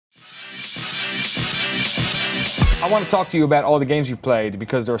I want to talk to you about all the games you've played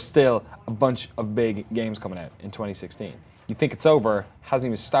because there are still a bunch of big games coming out in 2016. You think it's over, hasn't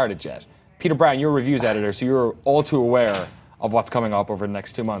even started yet. Peter Brown, you're a reviews editor, so you're all too aware of what's coming up over the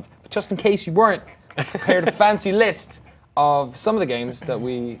next 2 months. But just in case you weren't, I prepared a fancy list of some of the games that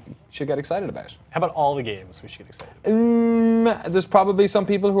we should get excited about. How about all the games we should get excited about? There's probably some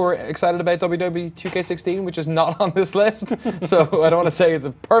people who are excited about WWE 2K16, which is not on this list. So I don't want to say it's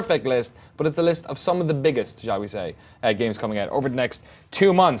a perfect list, but it's a list of some of the biggest, shall we say, games coming out over the next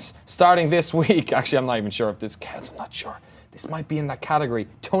 2 months, starting this week. Actually, I'm not even sure if this counts. I'm not sure. This might be in that category.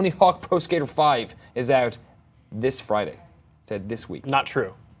 Tony Hawk Pro Skater 5 is out this Friday. It said this week. Not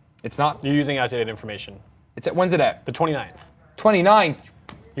true. It's not? You're using outdated information. When's it out? The 29th. 29th?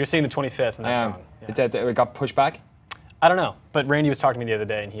 You're seeing the 25th, and that's wrong. Yeah. It got pushed back? I don't know, but Randy was talking to me the other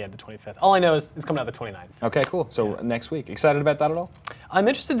day, and he had the 25th. All I know is it's coming out the 29th. Okay, cool. So next week. Excited about that at all? I'm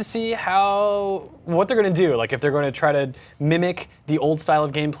interested to see what they're going to do. Like if they're going to try to mimic the old style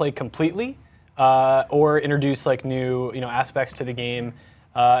of gameplay completely, or introduce like new aspects to the game.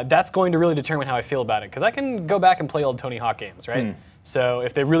 That's going to really determine how I feel about it. Because I can go back and play old Tony Hawk games, right? So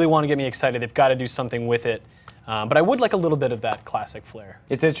if they really want to get me excited, they've got to do something with it. But I would like a little bit of that classic flair.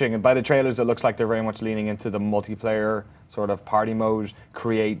 It's interesting, and by the trailers it looks like they're very much leaning into the multiplayer sort of party mode,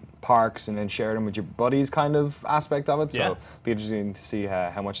 create parks and then share them with your buddies kind of aspect of it. So it'll be interesting to see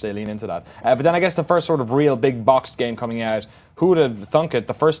how much they lean into that. But then I guess the first sort of real big boxed game coming out, who would have thunk it,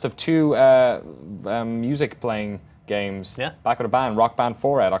 the first of two music playing games back with a band, Rock Band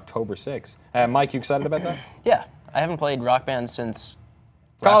 4 out October 6th. Mike, you excited about that? Yeah, I haven't played Rock Band since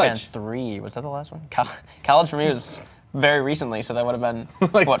College. Rock Band 3. Was that the last one? College for me was very recently, so that would have been,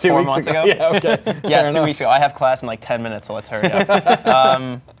 like what, 2 4 weeks months ago? ago? Yeah, okay. Yeah, Fair 2 weeks ago. I have class in like 10 minutes, so let's hurry up.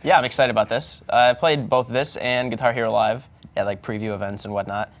 Yeah, I'm excited about this. I played both this and Guitar Hero Live at like preview events and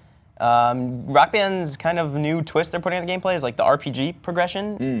whatnot. Rock Band's kind of new twist they're putting in the gameplay is like the RPG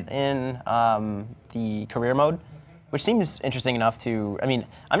progression in the career mode, which seems interesting enough to, I mean,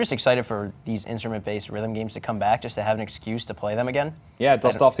 I'm just excited for these instrument-based rhythm games to come back just to have an excuse to play them again. Yeah,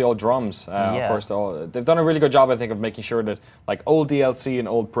 dust off the old drums. Of course, they've done a really good job, I think, of making sure that like old DLC and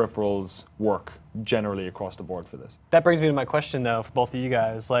old peripherals work generally across the board for this. That brings me to my question, though, for both of you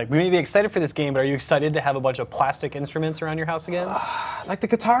guys. Like, we may be excited for this game, but are you excited to have a bunch of plastic instruments around your house again? Like the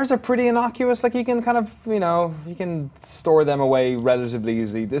guitars are pretty innocuous. Like you can kind of, you can store them away relatively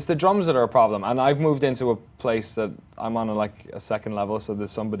easily. It's the drums that are a problem, and I've moved into a place that I'm on like a second level, so there's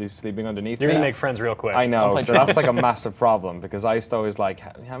somebody sleeping underneath. You're gonna make friends real quick. I know, so that's like a massive problem because I used to always like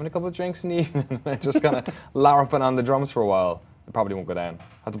having a couple of drinks in the evening and just kind of larping on the drums for a while. It probably won't go down.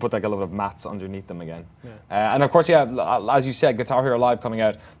 I have to put like a lot of mats underneath them again. Yeah. And of course, as you said, Guitar Hero Live coming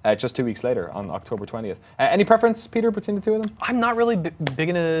out just 2 weeks later on October 20th. Any preference, Peter, between the two of them? I'm not really big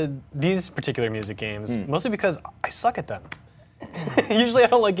into these particular music games, mostly because I suck at them. Usually I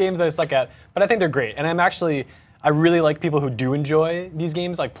don't like games that I suck at, but I think they're great. And I really like people who do enjoy these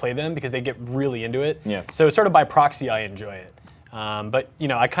games, like play them, because they get really into it. Yeah. So sort of by proxy, I enjoy it. But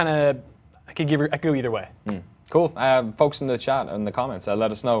I could go either way. Cool. Folks in the chat and the comments,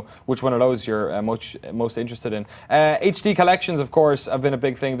 let us know which one of those you're most interested in. HD collections, of course, have been a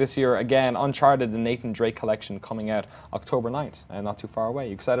big thing this year. Again, Uncharted, the Nathan Drake collection coming out October 9th, not too far away.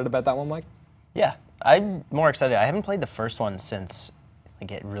 You excited about that one, Mike? Yeah, I'm more excited. I haven't played the first one since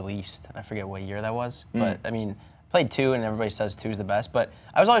like it released. I forget what year that was, but I mean, played 2 and everybody says 2 is the best, but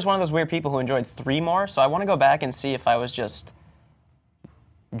I was always one of those weird people who enjoyed 3 more, so I want to go back and see if I was just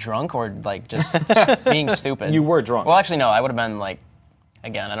drunk or like just being stupid. You were drunk. Well, actually, no. I would have been like,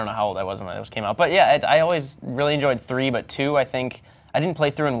 again, I don't know how old I was when those came out. But yeah, I always really enjoyed 3, but 2, I think, I didn't play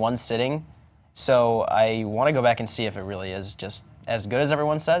through in one sitting. So I want to go back and see if it really is just as good as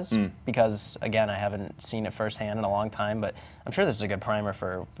everyone says. Because, again, I haven't seen it firsthand in a long time. But I'm sure this is a good primer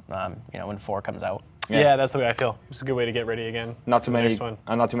for when 4 comes out. Yeah, that's the way I feel. It's a good way to get ready again. Not too many, and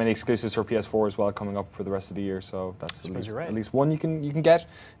not too many exclusives for PS4 as well coming up for the rest of the year. So that's at least one you can get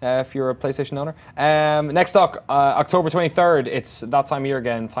if you're a PlayStation owner. Next up, October 23rd. It's that time of year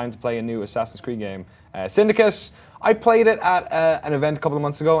again. Time to play a new Assassin's Creed game, Syndicate. I played it at an event a couple of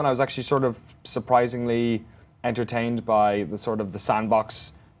months ago, and I was actually sort of surprisingly entertained by the sort of the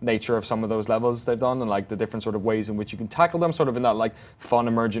sandbox nature of some of those levels they've done and like the different sort of ways in which you can tackle them, sort of in that like fun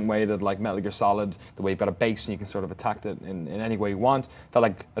emergent way that like Metal Gear Solid, the way you've got a base and you can sort of attack it in any way you want. Felt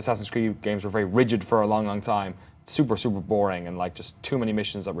like Assassin's Creed games were very rigid for a long time. Super boring and like just too many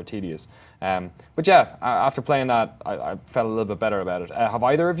missions that were tedious. But yeah, after playing that, I felt a little bit better about it. Have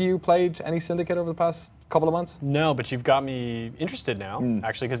either of you played any Syndicate over the past couple of months? No, but you've got me interested now,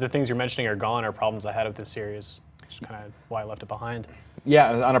 actually, because the things you're mentioning are gone, are problems I had with this series, which is kind of why I left it behind.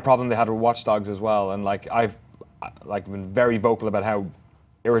 Yeah, and a problem they had with Watch Dogs as well. And like like been very vocal about how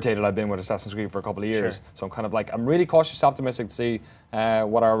irritated I've been with Assassin's Creed for a couple of years. Sure. So I'm kind of like, I'm really cautiously optimistic to see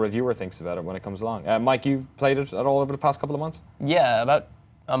what our reviewer thinks about it when it comes along. Mike, you played it at all over the past couple of months? Yeah, about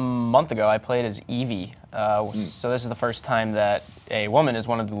a month ago, I played as Evie. So this is the first time that a woman is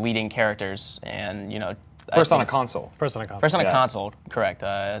one of the leading characters, and First on a console. First on a console. First on a console, correct.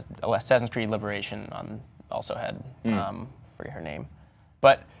 Assassin's Creed Liberation also had forget her name,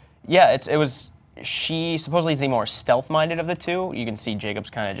 but yeah, it was. She supposedly is the more stealth-minded of the two. You can see Jacob's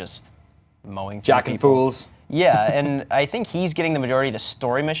kind of just mowing Jacking fools. Yeah, and I think he's getting the majority of the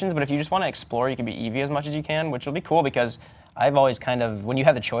story missions, but if you just want to explore, you can be Evie as much as you can, which will be cool because I've always kind of, when you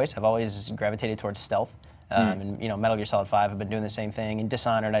have the choice, I've always gravitated towards stealth. And Metal Gear Solid 5, I've been doing the same thing. In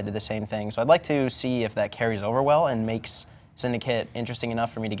Dishonored, I did the same thing. So I'd like to see if that carries over well and makes Syndicate interesting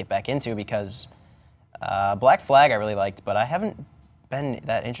enough for me to get back into because Black Flag I really liked, but I haven't been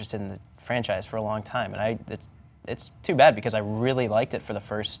that interested in the franchise for a long time. And it's too bad because I really liked it for the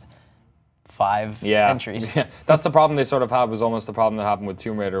first 5 entries. Yeah, that's the problem they sort of had, was almost the problem that happened with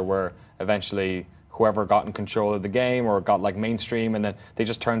Tomb Raider, where eventually whoever got in control of the game or got like mainstream, and then they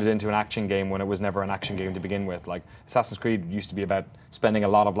just turned it into an action game when it was never an action game to begin with. Like Assassin's Creed used to be about spending a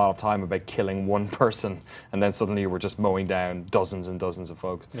lot of time about killing one person, and then suddenly you were just mowing down dozens and dozens of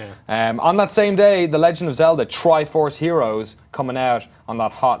folks. Yeah. On that same day, The Legend of Zelda Triforce Heroes coming out on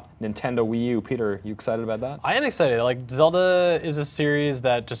that hot Nintendo Wii U. Peter, you excited about that? I am excited. Like Zelda is a series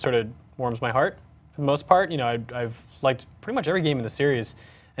that just sort of warms my heart for the most part. I've liked pretty much every game in the series.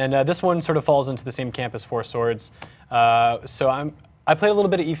 And this one sort of falls into the same camp as Four Swords. So I played a little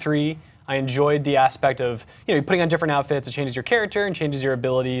bit of E3. I enjoyed the aspect of putting on different outfits. It changes your character and changes your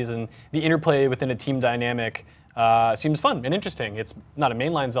abilities, and the interplay within a team dynamic seems fun and interesting. It's not a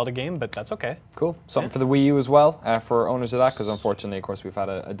mainline Zelda game, but that's okay. Cool. Something for the Wii U as well, for owners of that, because unfortunately, of course, we've had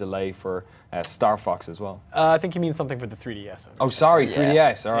a delay for Star Fox as well. I think you mean something for the 3DS. Oh, sorry,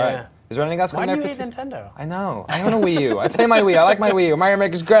 3DS. All right. Yeah. Is there anything else coming Why out do you for hate Nintendo? I know. I own a Wii U. I play my Wii. I like my Wii U. Mario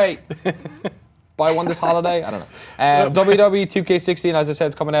Maker's great. Buy one this holiday? I don't know. WWE 2K16, as I said,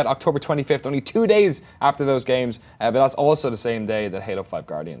 is coming out October 25th, only 2 days after those games. But that's also the same day that Halo 5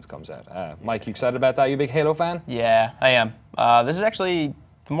 Guardians comes out. Mike, you excited about that? You a big Halo fan? Yeah, I am. This is actually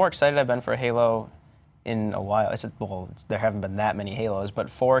the more excited I've been for a Halo in a while. There haven't been that many Halos, but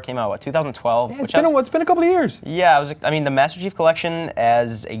 4 came out, 2012? Yeah, it's been a couple of years. Yeah, I mean, the Master Chief Collection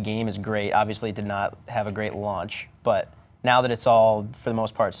as a game is great. Obviously, it did not have a great launch, but now that it's all, for the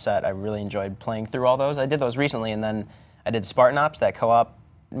most part, set, I really enjoyed playing through all those. I did those recently, and then I did Spartan Ops, that co-op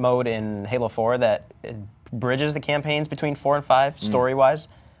mode in Halo 4 that bridges the campaigns between 4 and 5, story-wise.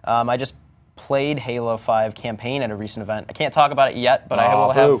 I just played Halo 5 campaign at a recent event. I can't talk about it yet, but I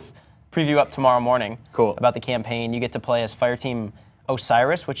will have preview up tomorrow morning about the campaign. You get to play as Fireteam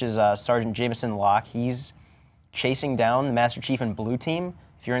Osiris, which is Sergeant Jameson Locke. He's chasing down the Master Chief and Blue Team.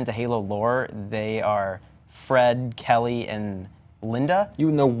 If you're into Halo lore, they are Fred, Kelly, and Linda.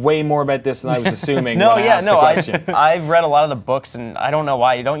 You know way more about this than I was assuming. I've read a lot of the books, and I don't know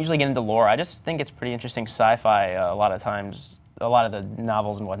why. You don't usually get into lore. I just think it's pretty interesting sci-fi a lot of times, a lot of the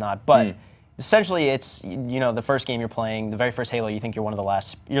novels and whatnot. But essentially, it's the first game you're playing, the very first Halo. You think you're the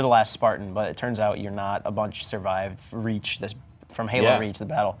last Spartan, but it turns out you're not. A bunch survived from Halo Reach, the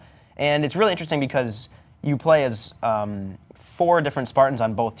battle, and it's really interesting because you play as 4 different Spartans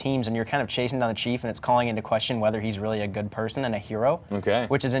on both teams, and you're kind of chasing down the Chief, and it's calling into question whether he's really a good person and a hero. Okay.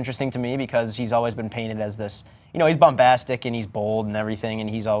 Which is interesting to me because he's always been painted as this. He's bombastic and he's bold and everything, and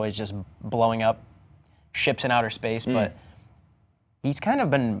he's always just blowing up ships in outer space, but he's kind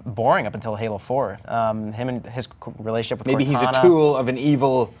of been boring up until Halo 4. Him and his relationship with Maybe Cortana. He's a tool of an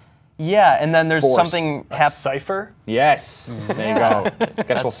evil. Yeah, and then there's force. something Cypher? Yes. There you go.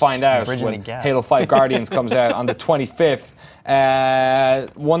 Guess we'll find out when Halo 5 Guardians comes out on the 25th.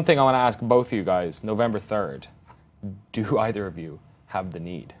 One thing I want to ask both of you guys, November 3rd, do either of you have the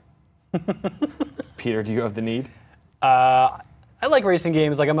need? Peter, do you have the need? I like racing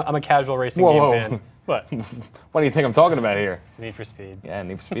games. Like I'm a casual racing game fan. What? What do you think I'm talking about here? Need for Speed. Yeah,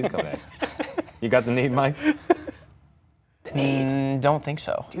 Need for Speed's coming out. You got the need, Mike? The need? Don't think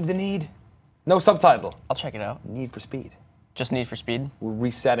so. Do the need? No subtitle. I'll check it out. Need for Speed. Just Need for Speed? We're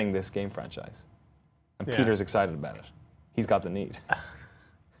resetting this game franchise. And Peter's excited about it. He's got the need.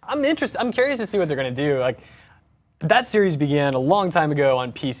 I'm interested. I'm curious to see what they're going to do. Like, that series began a long time ago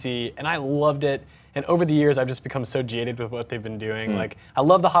on PC, and I loved it. And over the years, I've just become so jaded with what they've been doing. Like, I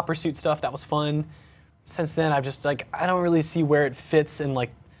love the Hot Pursuit stuff. That was fun. Since then, I've just I don't really see where it fits in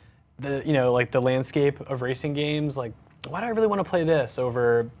the landscape of racing games. Like, why do I really want to play this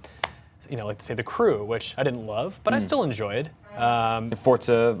over, like say The Crew, which I didn't love, but I still enjoyed.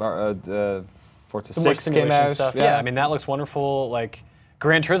 Forza Forza Some more 6 came simulation out. stuff. Yeah, I mean that looks wonderful. Like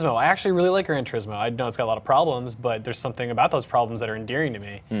Gran Turismo, I actually really like Gran Turismo. I know it's got a lot of problems, but there's something about those problems that are endearing to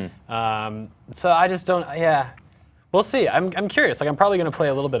me. So I just don't. Yeah, we'll see. I'm curious. Like I'm probably going to play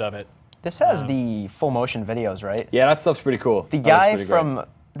a little bit of it. This has the full motion videos, right? Yeah, that stuff's pretty cool. The guy from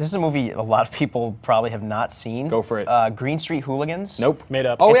this is a movie a lot of people probably have not seen. Go for it. Green Street Hooligans. Nope. Made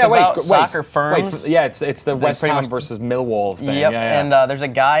up. Oh It's yeah, about wait. soccer firms. Yeah, it's the West pretty Ham much- versus Millwall thing. Yep. Yeah, yeah. And there's a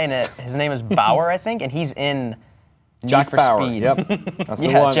guy in it. His name is Bauer, I think, and he's in Jack Need for Bauer. Speed. Yep. That's the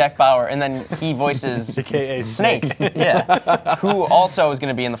Yeah, one. Jack Bauer, and then he voices AKA Snake. Yeah, who also is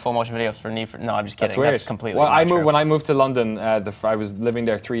going to be in the full motion videos for Need for. No, I'm just kidding. That's weird. That's completely. Well, not true. when I moved to London, I was living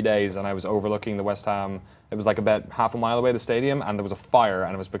there 3 days, and I was overlooking the West Ham. It was like about half a mile away the stadium, and there was a fire,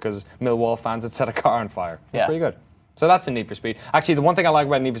 and it was because Millwall fans had set a car on fire. It's Yeah. pretty good. So that's a Need for Speed. Actually, the one thing I like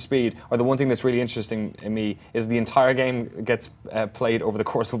about Need for Speed, or the one thing that's really interesting in me, is the entire game gets played over the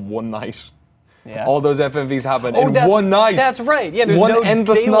course of one night. Yeah. All those FMVs happen Oh, in one night. That's right. Yeah, there's One no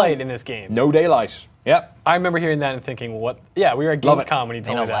endless daylight night. in this game. No daylight. Yep. I remember hearing that and thinking, what? Yeah, we were at Love it. Gamescom when he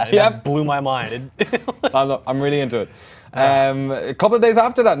told know me that. last- It Yep. blew my mind. I'm really into it. A couple of days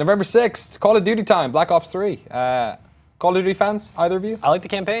after that, November 6th, Call of Duty time, Black Ops 3. Call of Duty fans, either of you? I like the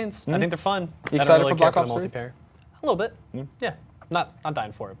campaigns. I think they're fun. You I excited don't really for care Black Ops the 3? multiplayer. A little bit. Yeah. Not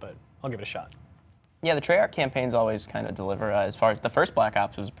dying for it, but I'll give it a shot. Yeah, the Treyarch campaigns always kind of deliver. As far as the first Black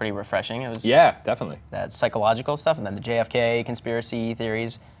Ops was pretty refreshing. It was Yeah, definitely. that psychological stuff, and then the JFK conspiracy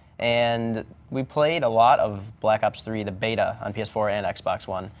theories. And we played a lot of Black Ops 3, the beta, on PS4 and Xbox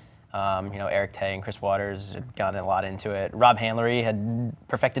One. You know, Eric Tay and Chris Waters had gotten a lot into it. Rob Handlery had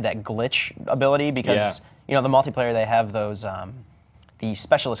perfected that glitch ability because, you know, the multiplayer, they have those, the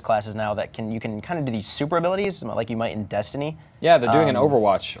specialist classes now that you can kind of do these super abilities like you might in Destiny. Yeah, they're doing an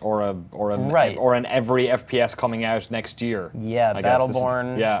Overwatch or Right. an every FPS coming out next year. Yeah, I guess.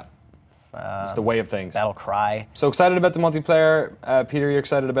 Battleborn. Yeah. It's the way of things. Battle Cry. So excited about the multiplayer. Peter, you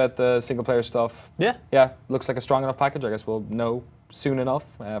excited about the single player stuff? Yeah. Yeah, looks like a strong enough package. I guess we'll know soon enough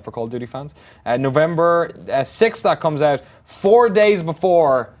for Call of Duty fans. November 6th, that comes out 4 days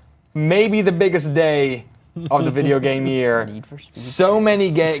before maybe the biggest day of the video game year. Need for Speed. So many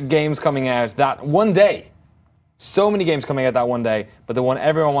games coming out that one day. So many games coming out that one day, but the one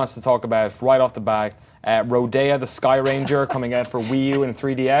everyone wants to talk about right off the bat, Rodea the Sky Ranger coming out for Wii U and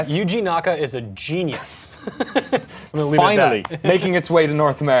 3DS. Yuji Naka is a genius. I'm gonna leave it at Finally that. making its way to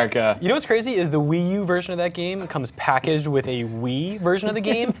North America. You know what's crazy is the Wii U version of that game comes packaged with a Wii version of the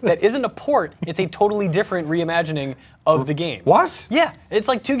game that isn't a port. It's a totally different reimagining of the game. What? Yeah, it's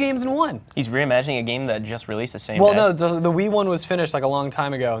like 2 games in 1. He's reimagining a game that just released the same Well, day. no, the Wii one was finished like a long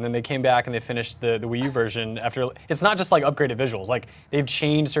time ago, and then they came back and they finished the Wii U version after. It's not just like upgraded visuals; like they've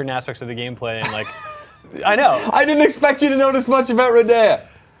changed certain aspects of the gameplay, and like I know. I didn't expect you to know this much about Rodea.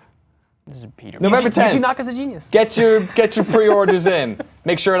 This is Peter. November Yuji 10th. Naka's a genius. Get your pre-orders in.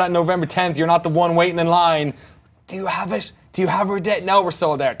 Make sure that November 10th you're not the one waiting in line. Do you have it? Do you have Rodea? No, we're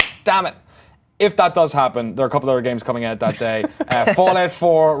sold out. Damn it. If that does happen, there are a couple other games coming out that day. Fallout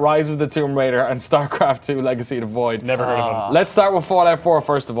 4, Rise of the Tomb Raider, and StarCraft 2, Legacy of the Void. Never heard of him. Let's start with Fallout 4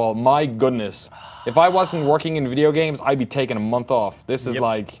 first of all. My goodness. If I wasn't working in video games, I'd be taking a month off. This is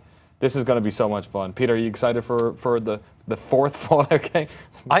this is going to be so much fun. Peter, are you excited for the fourth Fallout game?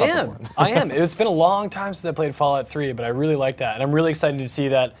 I am. It's been a long time since I played Fallout 3, but I really like that. And I'm really excited to see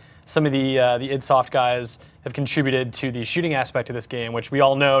that some of the id Soft guys have contributed to the shooting aspect of this game, which we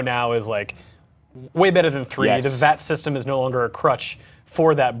all know now is like way better than 3. Yes. The VAT system is no longer a crutch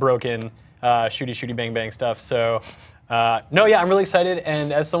for that broken shooty bang bang stuff. So no, yeah, I'm really excited.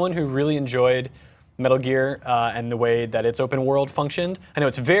 And as someone who really enjoyed Metal Gear and the way that its open world functioned, I know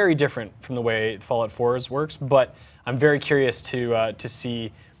it's very different from the way Fallout 4's works, but I'm very curious to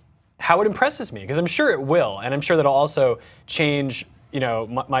see how it impresses me, because I'm sure it will, and I'm sure that'll also change, you know,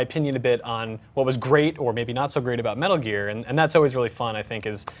 my opinion a bit on what was great or maybe not so great about Metal Gear, and that's always really fun, I think,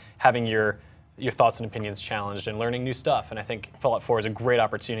 is having your thoughts and opinions challenged and learning new stuff, and I think Fallout 4 is a great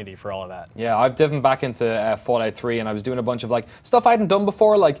opportunity for all of that. Yeah, I've diven back into Fallout 3, and I was doing a bunch of like stuff I hadn't done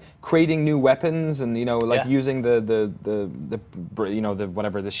before, like creating new weapons, and using the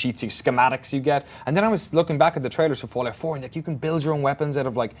whatever the sheets, schematics you get. And then I was looking back at the trailers for Fallout 4, and like you can build your own weapons out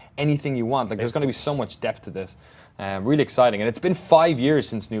of like anything you want. Like there's going to be so much depth to this. Really exciting, and it's been 5 years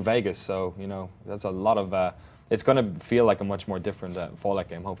since New Vegas, so that's a lot of. It's going to feel like a much more different Fallout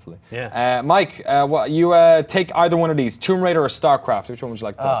game, hopefully. Yeah. Mike, you take either one of these, Tomb Raider or StarCraft. Which one would you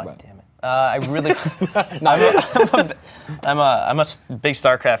like to talk about? Damn it. I really, I'm a big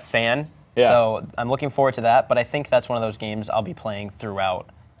StarCraft fan, so I'm looking forward to that. But I think that's one of those games I'll be playing throughout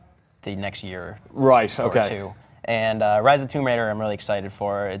the next year Right. or Okay. two. And Rise of the Tomb Raider, I'm really excited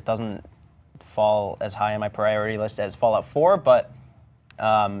for. It doesn't fall as high on my priority list as Fallout 4, but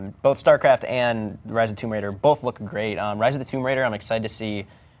both StarCraft and Rise of the Tomb Raider both look great. Rise of the Tomb Raider, I'm excited to see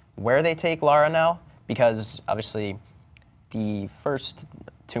where they take Lara now, because obviously the first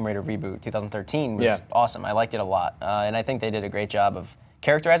Tomb Raider reboot, 2013, was awesome. I liked it a lot, and I think they did a great job of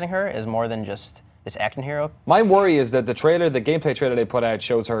characterizing her as more than just this action hero. My worry is that the gameplay trailer they put out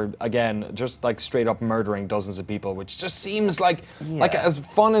shows her, again, just like straight up murdering dozens of people, which just seems like as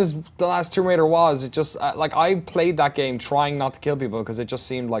fun as the last Tomb Raider was, it just, like I played that game trying not to kill people because it just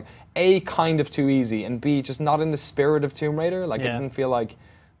seemed like A, kind of too easy, and B, just not in the spirit of Tomb Raider. Like it didn't feel like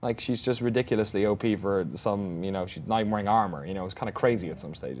she's just ridiculously OP for some, she's not even wearing armor. It's kind of crazy at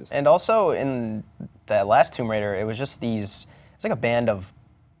some stages. And also in that last Tomb Raider, it was just it's like a band of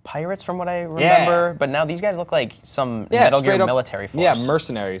pirates from what I remember, but now these guys look like some Metal Gear military force. Yeah,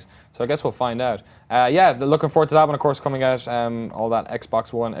 mercenaries. So I guess we'll find out. Looking forward to that one, of course, coming out, all that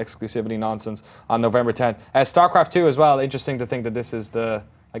Xbox One exclusivity nonsense on November 10th. StarCraft 2 as well, interesting to think that this is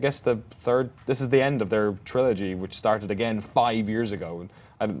this is the end of their trilogy, which started again 5 years ago.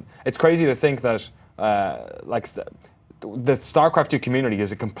 And it's crazy to think that, the StarCraft 2 community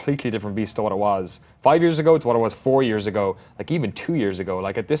is a completely different beast to what it was 5 years ago to what it was 4 years ago, like even 2 years ago.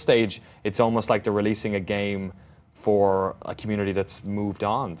 Like at this stage, it's almost like they're releasing a game for a community that's moved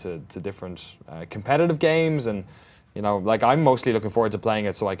on to different competitive games. And, I'm mostly looking forward to playing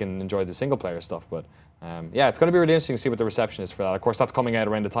it so I can enjoy the single player stuff. But it's going to be really interesting to see what the reception is for that. Of course, that's coming out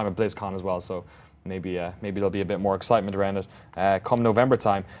around the time of BlizzCon as well. So maybe there'll be a bit more excitement around it come November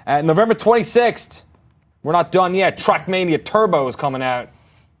time. November 26th. We're not done yet. Trackmania Turbo is coming out.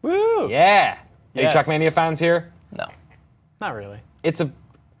 Woo! Yeah. Any Trackmania fans here? No. Not really.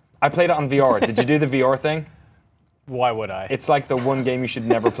 I played it on VR. Did you do the VR thing? Why would I? It's like the one game you should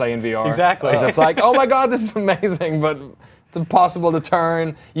never play in VR. Exactly. Because it's like, oh my god, this is amazing, but it's impossible to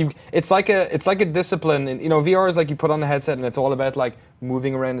turn. It's like a discipline. And, VR is like you put on the headset and it's all about like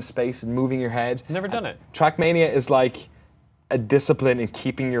moving around the space and moving your head. Never done it. Trackmania is like a discipline in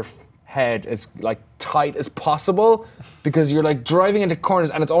keeping your head as like tight as possible, because you're like driving into corners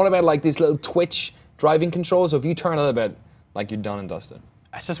and it's all about like these little twitch driving controls. So if you turn a little bit, like you're done and dusted.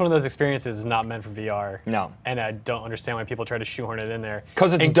 It's just one of those experiences is not meant for VR. No. And I don't understand why people try to shoehorn it in there.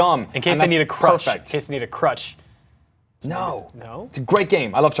 Because it's dumb. In case they need a crutch. Perfect. In case they need a crutch. No. No? It's a great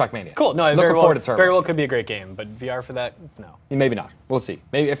game. I love Trackmania. Cool. No, Looking forward to Turbo. very well could be a great game, but VR for that, no. Maybe not. We'll see.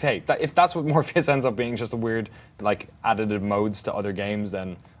 Maybe if that's what Morpheus ends up being, just a weird like additive modes to other games,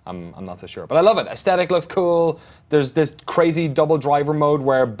 then I'm not so sure. But I love it. Aesthetic looks cool. There's this crazy double driver mode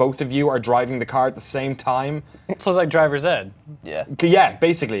where both of you are driving the car at the same time. So it's like driver's ed. Yeah. Yeah,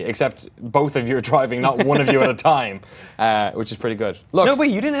 basically, except both of you are driving, not one of you at a time, which is pretty good. Look. No,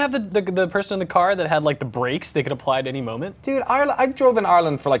 wait, you didn't have the person in the car that had like the brakes they could apply at any moment? Dude, I drove in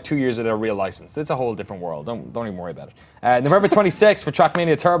Ireland for like 2 years at a real license. It's a whole different world. Don't even worry about it. November 26th for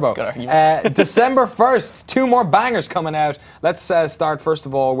Trackmania Turbo. December 1st, 2 more bangers coming out. Let's start first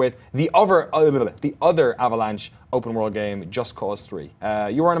of all with the other Avalanche open world game, Just Cause 3.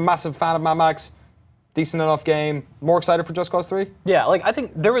 You weren't a massive fan of Mad Max. Decent enough game. More excited for Just Cause 3? Yeah, like I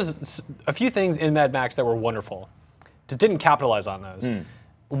think there was a few things in Mad Max that were wonderful. Just didn't capitalize on those.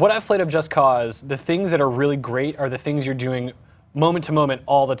 What I've played of Just Cause, the things that are really great are the things you're doing moment to moment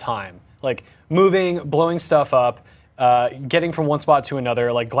all the time. Like moving, blowing stuff up, getting from one spot to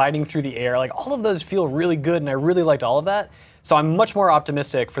another, like gliding through the air. Like all of those feel really good, and I really liked all of that. So I'm much more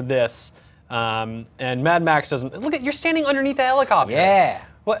optimistic for this. And Mad Max doesn't. Look at, you're standing underneath a helicopter. Yeah.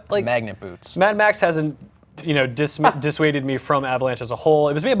 What, like magnet boots. Mad Max hasn't, dissuaded me from Avalanche as a whole.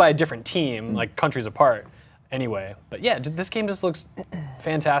 It was made by a different team, like countries apart, anyway. But yeah, this game just looks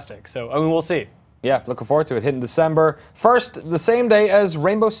fantastic. So I mean, we'll see. Yeah, looking forward to it. Hitting December 1st, the same day as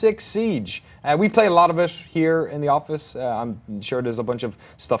Rainbow Six Siege. We play a lot of it here in the office. I'm sure there's a bunch of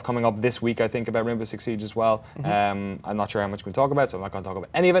stuff coming up this week, I think, about Rainbow Six Siege as well. I'm not sure how much we can talk about, so I'm not going to talk about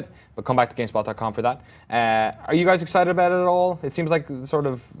any of it, but come back to GameSpot.com for that. Are you guys excited about it at all? It seems like sort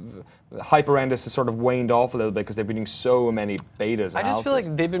of hype around this has sort of waned off a little bit because they've been doing so many betas and I just alphas. feel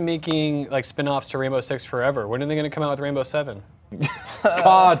like they've been making like spin-offs to Rainbow Six forever. When are they going to come out with Rainbow 7?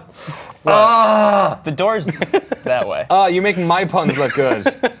 God. The door's that way. You're making my puns look good.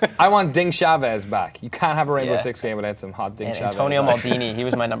 I want Ding Chavez back. You can't have a Rainbow Six game without some hot Ding Chavez. Antonio Maldini, he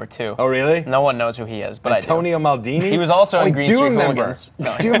was my number 2. Oh, really? No one knows who he is, but Antonio Maldini? He was also in Green Street Hooligans.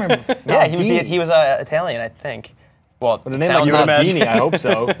 No, do you remember? Yeah, he was Italian, I think. Well, the name like Maldini, I hope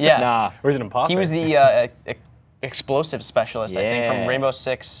so. Yeah. Nah. Or is it impossible? He was the explosive specialist, I think, from Rainbow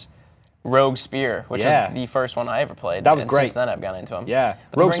Six Rogue Spear, which is the first one I ever played. That was great. Since then, I've gone into him. Yeah.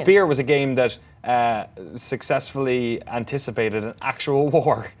 Rogue Spear was a game that successfully anticipated an actual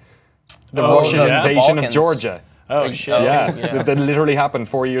war. the Russian invasion of Balkans. Georgia. Oh shit! Yeah, that literally happened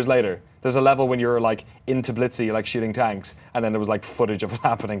 4 years later. There's a level when you're like into Blitzy, like shooting tanks, and then there was like footage of it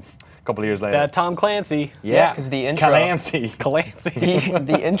happening a couple of years later. That Tom Clancy. Yeah, because the intro, Clancy.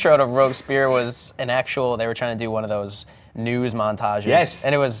 the intro to Rogue Spear was an actual. They were trying to do one of those news montages. Yes,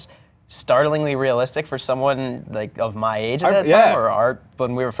 and it was startlingly realistic for someone like of my age at that time, or art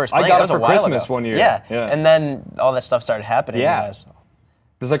when we were first playing. I got it it for Christmas one year. Yeah, and then all that stuff started happening. Yeah.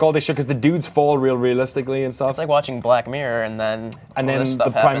 There's like all this shit because the dudes fall real realistically and stuff. It's like watching Black Mirror, and then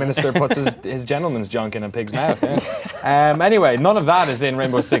the Prime Minister puts his gentleman's junk in a pig's mouth. Yeah. Anyway, none of that is in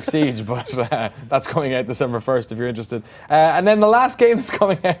Rainbow Six Siege, but that's coming out December 1st if you're interested. And then the last game that's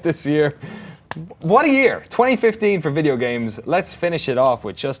coming out this year. What a year, 2015 for video games. Let's finish it off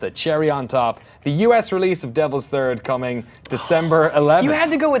with just a cherry on top. The US release of Devil's Third coming December 11th. You had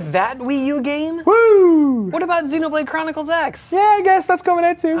to go with that Wii U game? Woo! What about Xenoblade Chronicles X? Yeah, I guess that's coming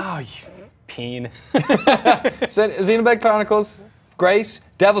out too. Oh, you peen. So, Xenoblade Chronicles, great.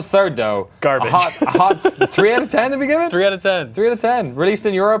 Devil's Third, though. Garbage. A hot 3 out of 10 did we give it? 3 out of 10. 3 out of 10. Released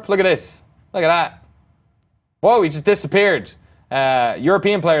in Europe. Look at this. Look at that. Whoa, he just disappeared.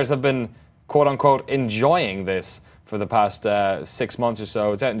 European players have been quote-unquote enjoying this for the past 6 months or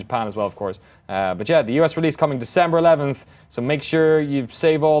so. It's out in Japan as well, of course. But yeah, the US release coming December 11th, so make sure you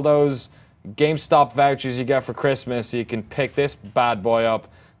save all those GameStop vouchers you get for Christmas so you can pick this bad boy up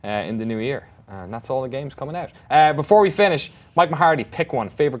in the new year. And that's all the games coming out. Before we finish, Mike Mahardy, pick one.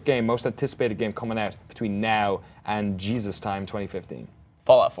 Favorite game, most anticipated game coming out between now and Jesus time 2015.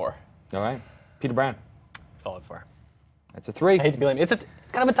 Fallout 4. All right. Peter Brown. Fallout 4. That's a 3. I hate to be lame. It's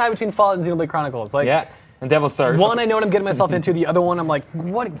kind of a tie between Fallout and Xenoblade Chronicles. Like, yeah, and Devil's Third. One, I know what I'm getting myself into. The other one, I'm like,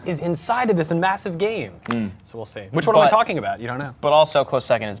 what is inside of this massive game? So we'll see. Which one am I talking about? You don't know. But also, close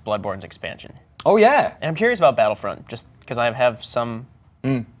second is Bloodborne's expansion. Oh, yeah. And I'm curious about Battlefront, just because I have some...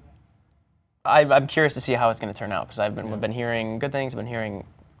 I'm curious to see how it's going to turn out, because I've been hearing good things, I've been hearing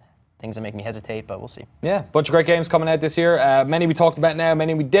things that make me hesitate, but we'll see. Yeah, bunch of great games coming out this year. Many we talked about now,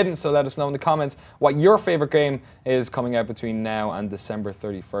 many we didn't, so let us know in the comments what your favorite game is coming out between now and December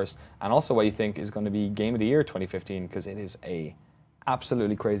 31st, and also what you think is going to be Game of the Year 2015, because it is a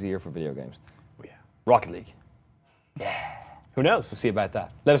absolutely crazy year for video games. Oh, yeah. Rocket League. Who knows? We'll see about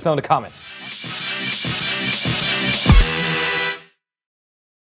that. Let us know in the comments.